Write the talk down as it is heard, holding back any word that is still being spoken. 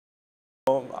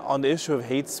On the issue of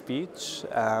hate speech,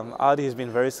 ARDI has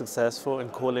been very successful in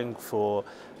calling for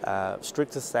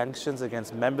stricter sanctions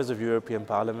against members of European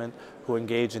Parliament who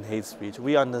engage in hate speech.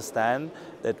 We understand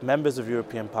that members of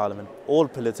European Parliament, all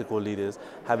political leaders,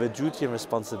 have a duty and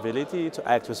responsibility to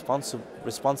act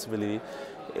responsibly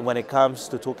when it comes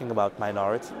to talking about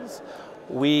minorities.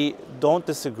 We don't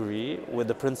disagree with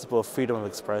the principle of freedom of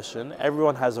expression.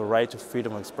 Everyone has a right to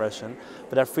freedom of expression,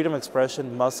 but that freedom of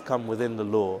expression must come within the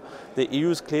law. The EU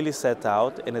has clearly set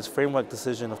out in its framework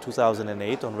decision of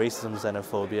 2008 on racism and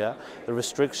xenophobia the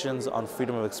restrictions on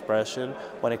freedom of expression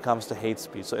when it comes to hate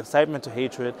speech. So incitement to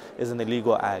hatred is an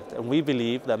illegal act, and we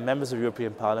believe that members of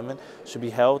European Parliament should be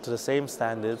held to the same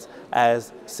standards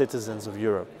as citizens of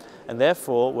Europe. And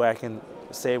therefore, where I can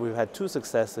say we've had two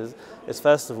successes is,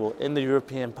 first of all, in the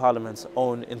European Parliament's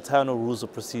own internal rules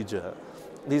of procedure.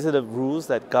 These are the rules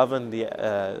that govern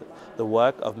the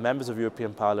work of members of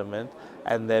European Parliament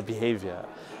and their behavior.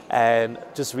 And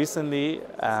just recently,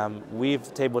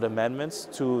 we've tabled amendments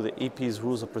to the EP's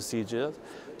rules of procedure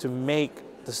to make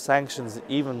the sanctions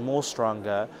even more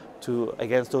stronger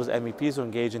against those MEPs who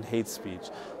engage in hate speech.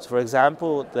 So, for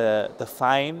example, the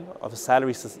fine of a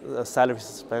salary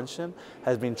suspension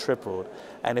has been tripled,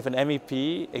 and if an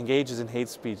MEP engages in hate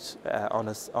speech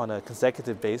on a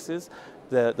consecutive basis,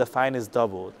 the fine is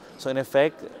doubled. So, in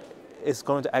effect, it's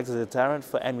going to act as a deterrent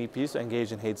for MEPs to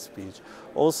engage in hate speech.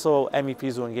 Also,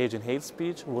 MEPs who engage in hate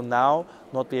speech will now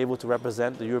not be able to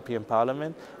represent the European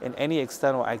Parliament in any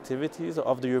external activities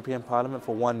of the European Parliament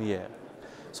for 1 year.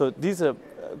 So these are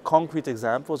concrete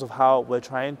examples of how we're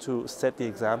trying to set the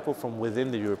example from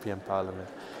within the European Parliament.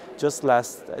 Just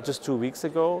 2 weeks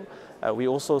ago, we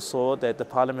also saw that the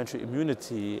parliamentary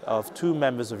immunity of 2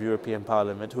 members of European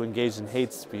Parliament who engaged in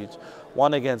hate speech,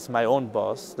 one against my own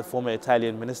boss, the former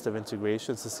Italian Minister of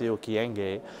Integration, Cecile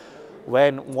Kyenge,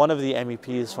 when one of the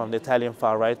MEPs from the Italian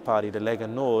far-right party, the Lega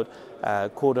Nord,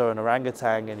 called her an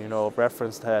orangutan and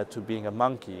referenced her to being a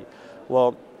monkey.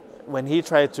 Well, when he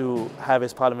tried to have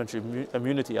his parliamentary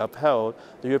immunity upheld,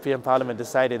 the European Parliament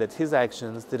decided that his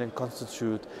actions didn't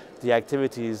constitute the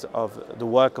activities of the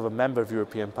work of a member of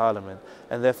European Parliament,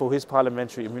 and therefore his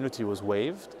parliamentary immunity was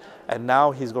waived, and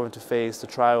now he's going to face the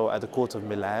trial at the Court of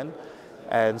Milan.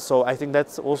 And so I think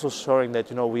that's also showing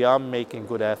that we are making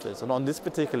good efforts. And on this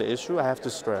particular issue, I have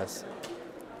to stress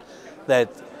that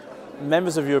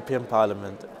members of European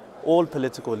Parliament, all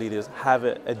political leaders, have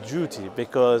a duty,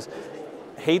 because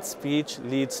hate speech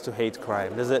leads to hate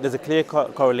crime. There's a clear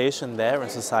correlation there in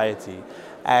society.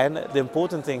 And the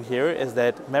important thing here is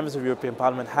that members of European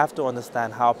Parliament have to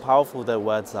understand how powerful their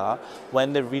words are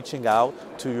when they're reaching out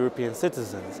to European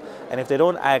citizens. And if they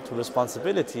don't act with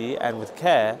responsibility and with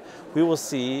care, we will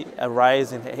see a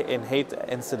rise in hate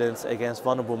incidents against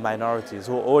vulnerable minorities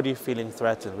who are already feeling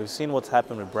threatened. We've seen what's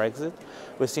happened with Brexit.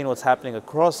 We've seen what's happening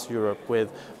across Europe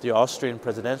with the Austrian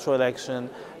presidential election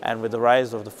and with the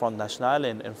rise of the Front National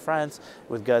in France,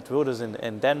 with Geert Wilders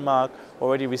in Denmark.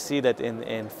 Already we see that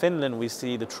in Finland we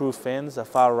see the True Finns, a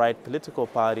far-right political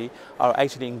party, are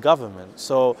actually in government.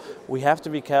 So we have to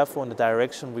be careful in the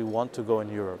direction we want to go in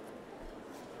Europe.